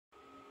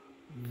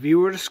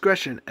Viewer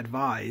discretion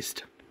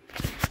advised.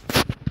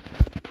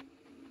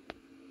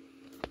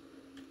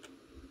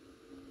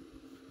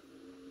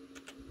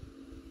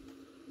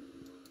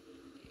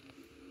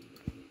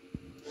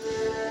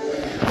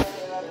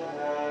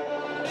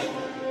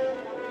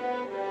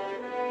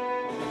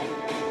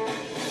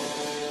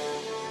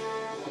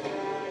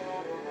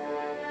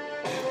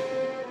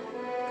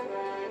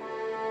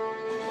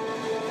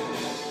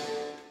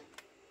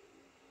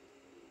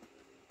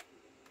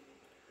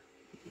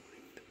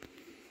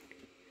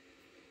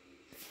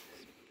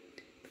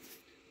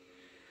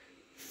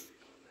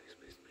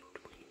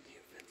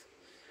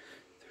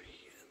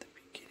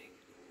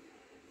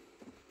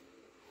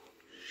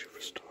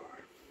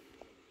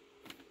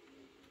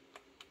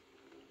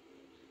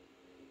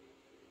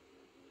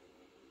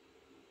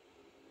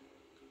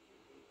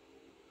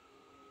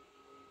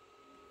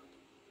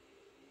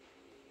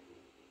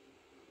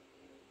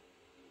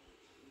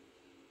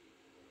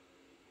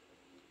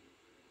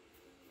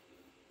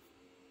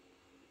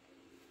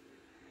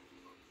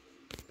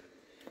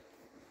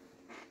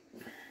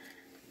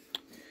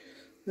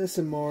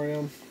 Listen,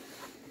 Mario.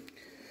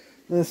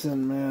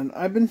 Listen, man.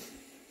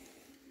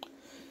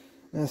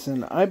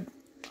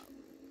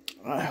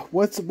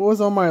 What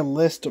was on my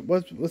list?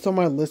 What's on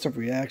my list of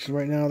reactions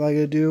right now that I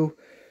gotta do?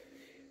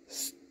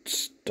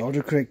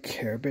 Starter Critic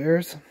Care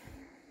Bears.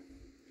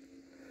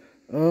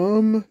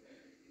 You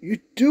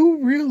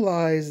do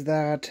realize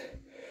that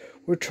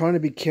we're trying to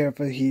be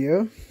careful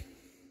here.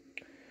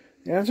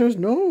 The answer is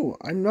no.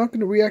 I'm not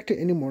gonna react to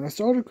any more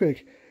Nostalgia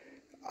Critic.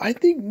 I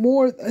think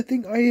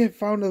I have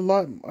found a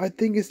lot. I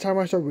think it's time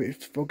I start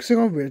focusing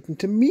on written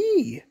to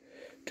me,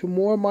 to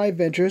more of my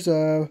adventures.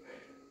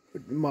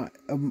 My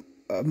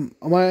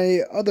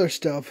other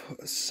self.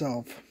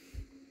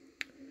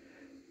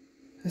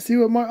 Let's see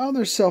what my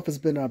other self has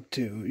been up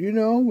to. You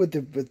know,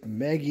 with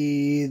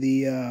Maggie,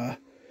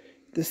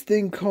 this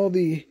thing called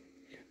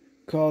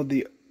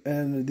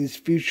and these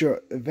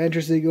future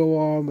adventures they go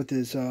on with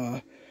his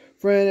friend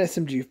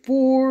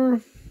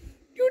SMG4.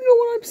 You know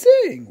what I'm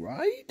saying,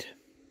 right?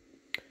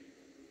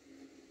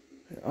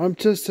 I'm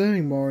just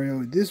saying,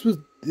 Mario. This was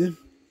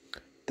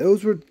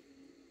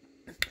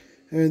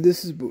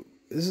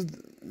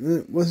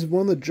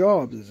one of the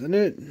jobs, isn't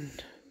it?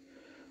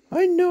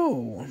 I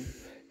know.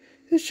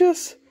 It's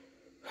just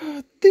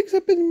things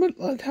have been a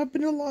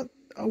lot.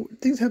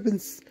 Things have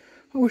been.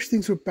 I wish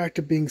things were back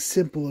to being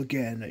simple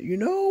again. You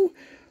know,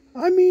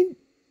 I mean,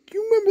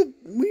 you remember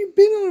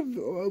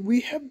we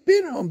have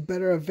been on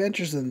better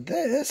adventures than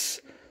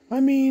this.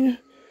 The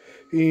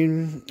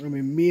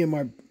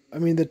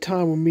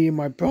time when me and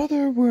my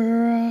brother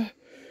were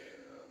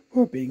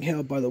being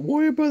held by the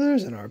Warrior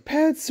Brothers and our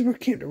pets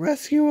came to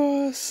rescue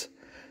us.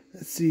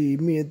 Let's see,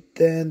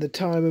 the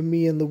time when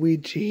me and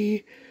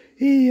Luigi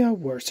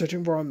were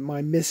searching for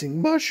my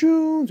missing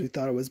mushrooms. We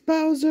thought it was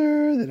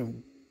Bowser.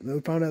 Then we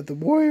found out the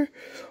Warrior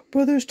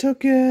Brothers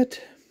took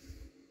it.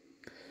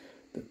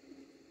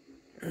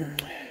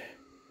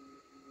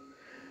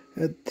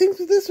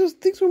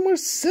 Things were more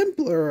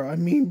simpler. I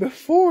mean,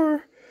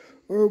 before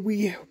the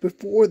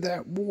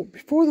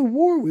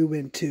war we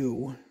went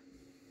to,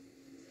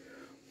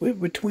 before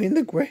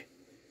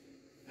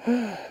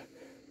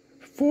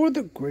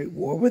the Great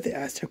War with the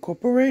Aztec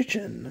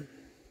Corporation,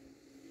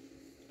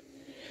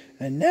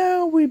 and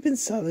now we've been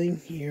settling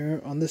here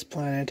on this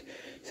planet,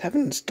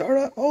 having to start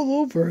out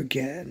all over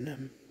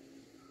again.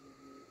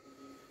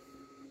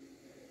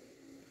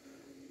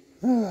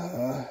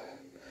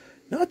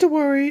 Not to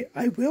worry,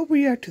 I will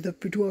react to an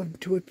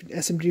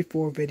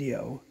SMG4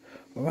 video,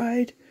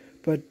 alright?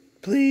 But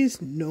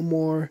please, no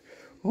more,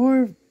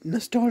 or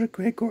Nostalgia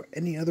Critic or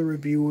any other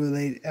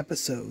review-related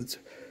episodes.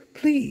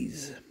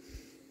 Please.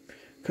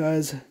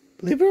 Because,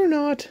 believe it or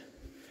not,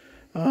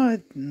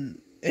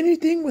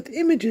 anything with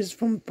images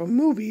from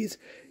movies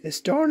is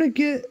starting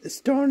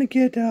to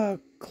get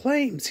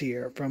claims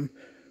here from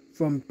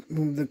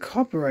the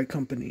copyright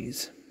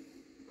companies.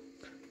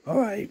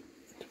 Alright.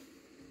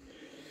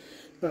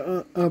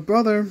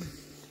 Brother,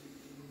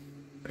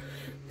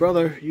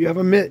 you have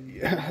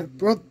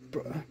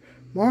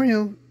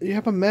Mario, you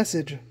have a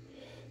message.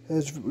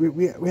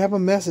 We have a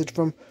message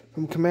from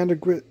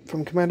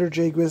Commander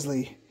J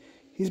Grizzly.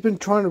 He's been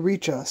trying to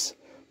reach us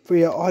for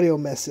your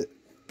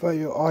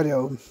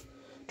audio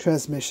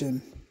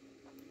transmission.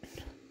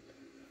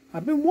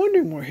 I've been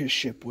wondering where his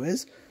ship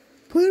was.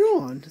 Put it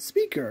on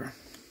speaker.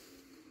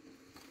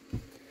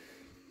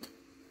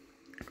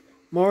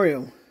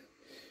 Mario,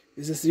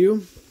 is this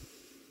you?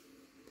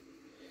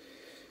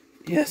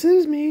 Yes, it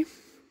is me.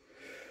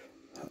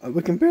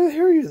 We can barely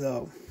hear you,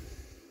 though.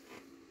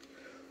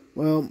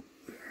 Well,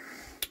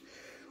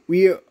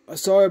 we are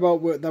sorry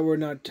about that we're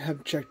not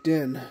have checked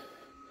in.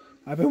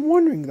 I've been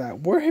wondering that.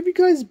 Where have you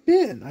guys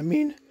been? I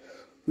mean,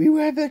 we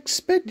would have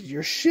expected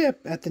your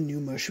ship at the New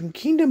Mushroom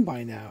Kingdom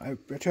by now, at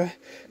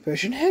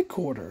Retrogression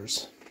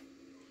headquarters.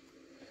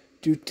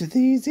 Due to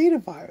the Zeta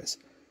virus.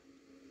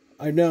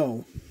 I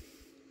know.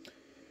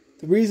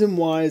 The reason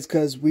why is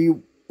because we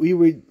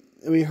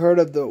we heard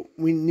of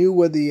we knew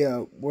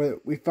where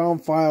we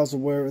found files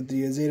of where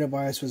the Zeta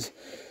virus was,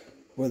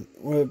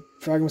 where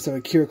fragments of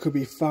Akira could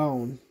be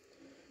found.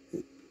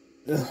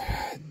 The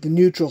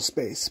neutral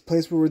space,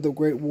 place where the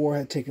Great War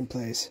had taken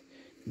place.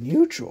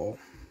 Neutral?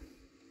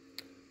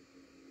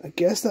 I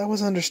guess that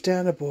was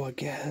understandable, I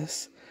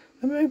guess.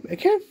 I mean, I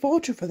can't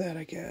fault you for that,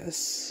 I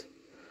guess.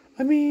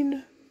 I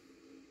mean,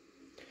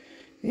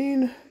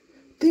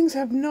 things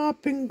have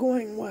not been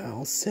going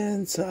well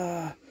since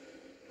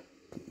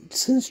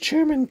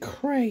Chairman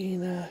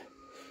Crane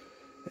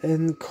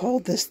and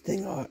called this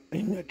thing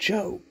a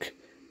joke.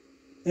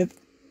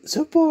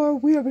 So far,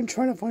 we have been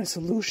trying to find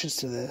solutions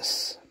to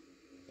this.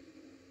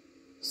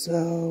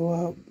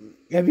 So,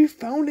 have you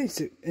found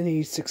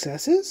any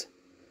successes?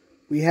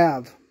 We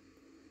have.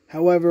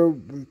 However,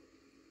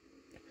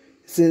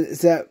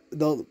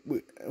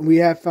 we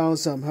have found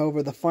some.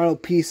 However, the final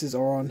pieces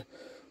are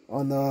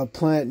on the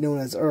planet known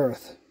as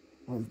Earth,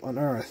 on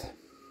Earth,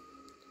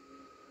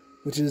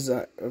 which is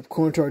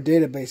according to our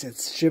database,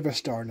 it's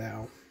Shiverstar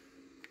now.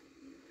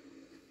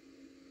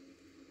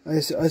 I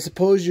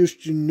suppose you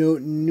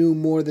knew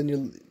more than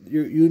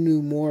you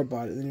knew more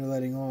about it than you're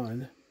letting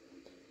on.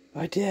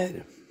 I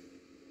did.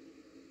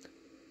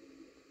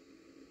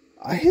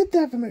 I hid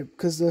that from it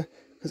because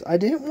I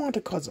didn't want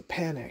to cause a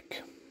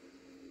panic.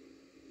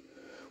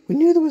 We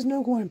knew there was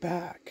no going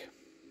back.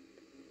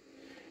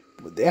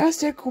 But the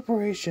Aztec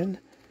Corporation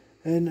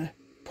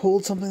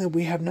pulled something that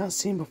we have not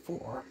seen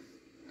before.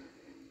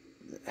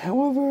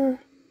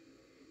 However,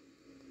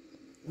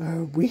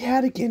 we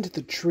had to get into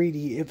the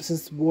treaty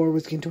since the war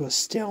was getting to a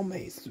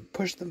stalemate to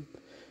push them.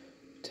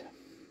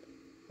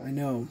 I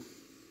know.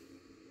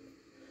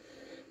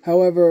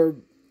 However,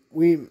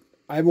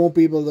 I won't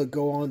be able to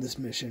go on this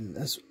mission.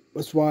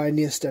 That's why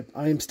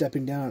I am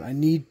stepping down.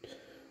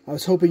 I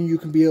was hoping you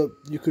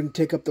can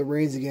take up the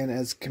reins again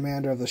as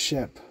commander of the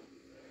ship,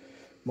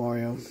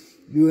 Mario.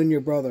 You and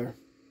your brother.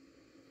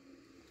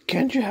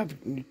 Can't you have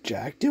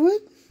Jack do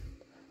it?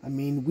 I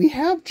mean, we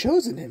have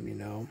chosen him, you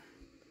know.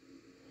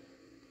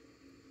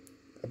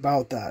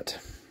 About that.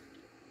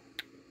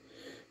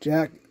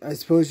 Jack, I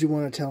suppose you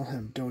want to tell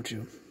him, don't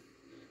you?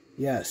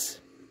 Yes.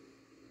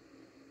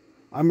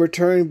 I'm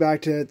returning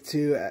back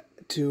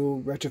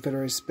to Retro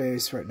Federation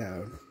space right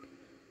now.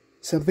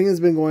 Something has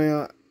been going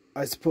on.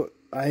 I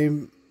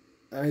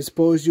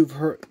suppose you've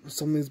heard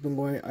something's been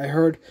going. I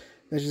heard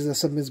that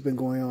something's been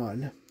going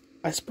on.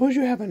 I suppose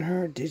you haven't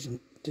heard,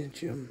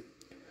 didn't you?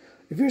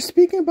 If you're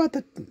speaking about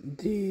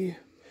the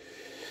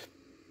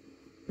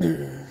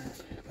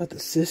about the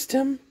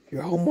system,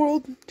 your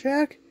homeworld,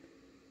 Jack,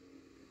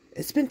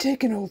 it's been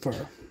taken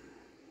over.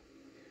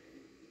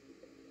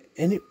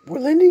 And we're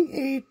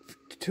lending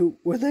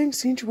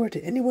sanctuary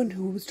to anyone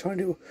who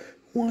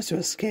wants to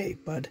escape,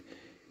 but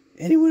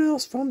anyone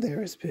else from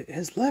there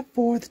has left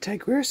for the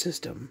Tigreer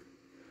system.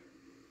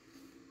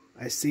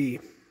 I see.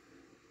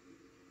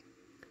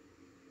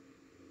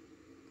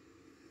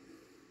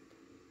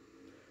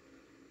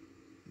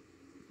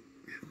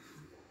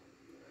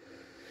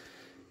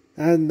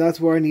 And that's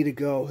where I need to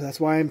go. That's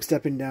why I'm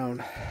stepping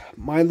down.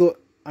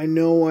 I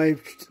know I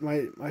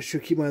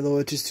should keep my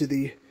loyalties to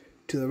the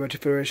Retro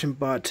Federation,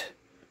 but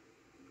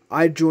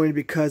I joined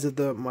because of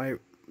my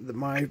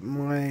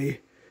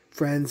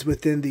friends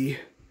within the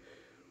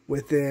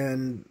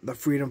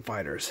Freedom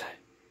Fighters.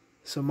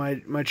 So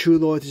my true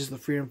loyalty is the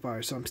Freedom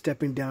Fighters. So I'm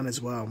stepping down as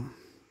well.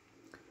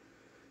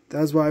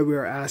 That's why we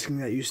are asking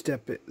that you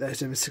step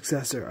as a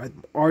successor.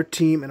 Our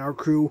team and our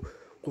crew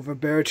will have a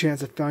better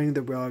chance of finding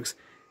the relics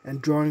and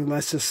drawing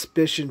less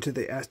suspicion to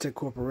the Aztec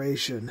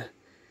Corporation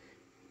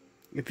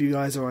if you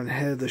guys are on the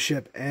head of the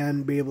ship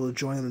and be able to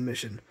join the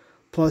mission.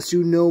 Plus,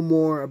 you know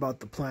more about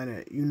the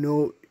planet. You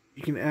know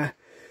you can act.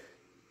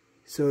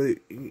 So,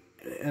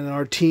 and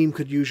our team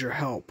could use your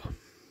help.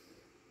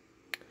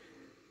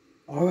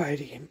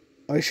 Alrighty.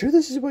 Are you sure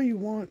this is what you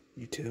want,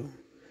 you two?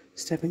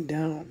 Stepping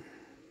down.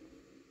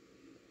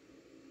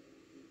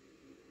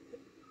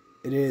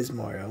 It is,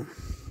 Mario.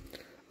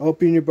 I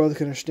hope you and your brother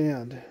can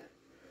understand.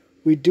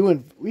 We do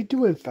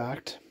in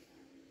fact.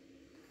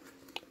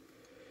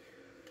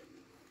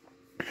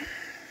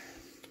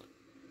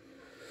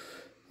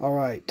 All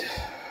right.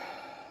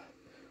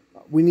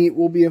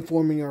 We'll be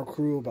informing our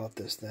crew about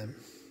this then.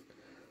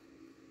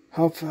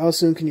 How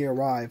soon can you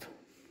arrive?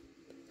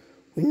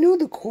 We know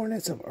the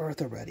coordinates of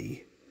Earth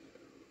already.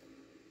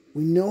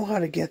 We know how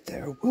to get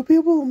there. We'll be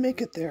able to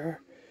make it there.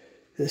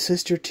 The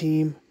sister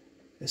team,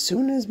 as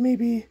soon as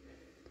maybe,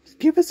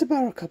 give us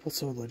about a couple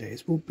solar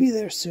days. We'll be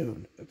there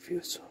soon. A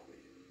few solar.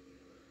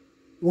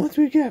 Once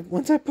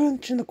I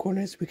punch in the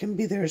coordinates, we can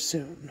be there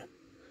soon.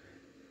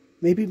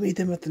 Maybe meet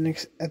them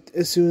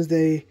as soon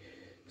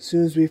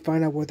as we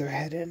find out where they're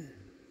headed.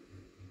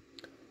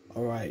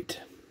 All right.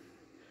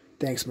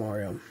 Thanks,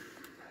 Mario.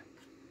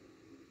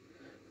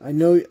 I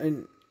know,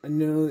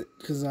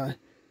 because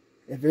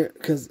if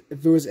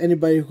there was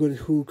anybody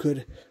who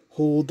could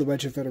hold the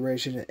Retro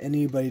Federation and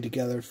anybody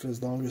together for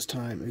as long as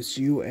time, it's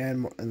you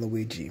and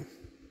Luigi.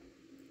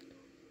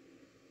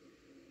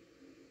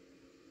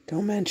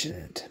 Don't mention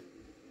it.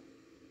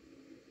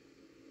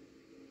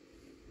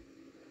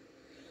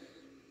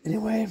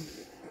 Anyway,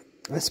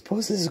 I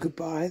suppose this is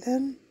goodbye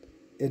then?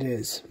 It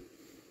is.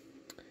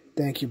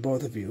 Thank you,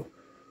 both of you.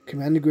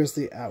 Commander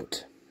Grizzly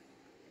out.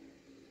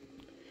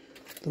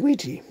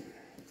 Luigi.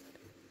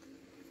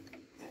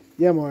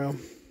 Yeah, Mario.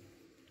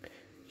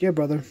 Yeah,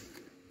 brother.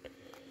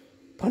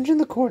 Punch in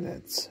the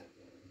coordinates.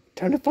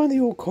 Time to find the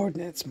old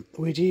coordinates,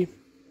 Luigi.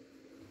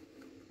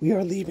 We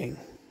are leaving.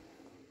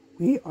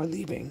 We are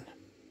leaving.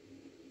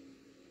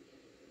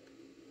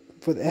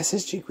 For the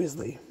SSG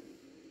Grizzly.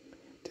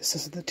 This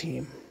is the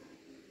team.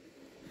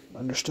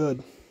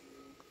 Understood.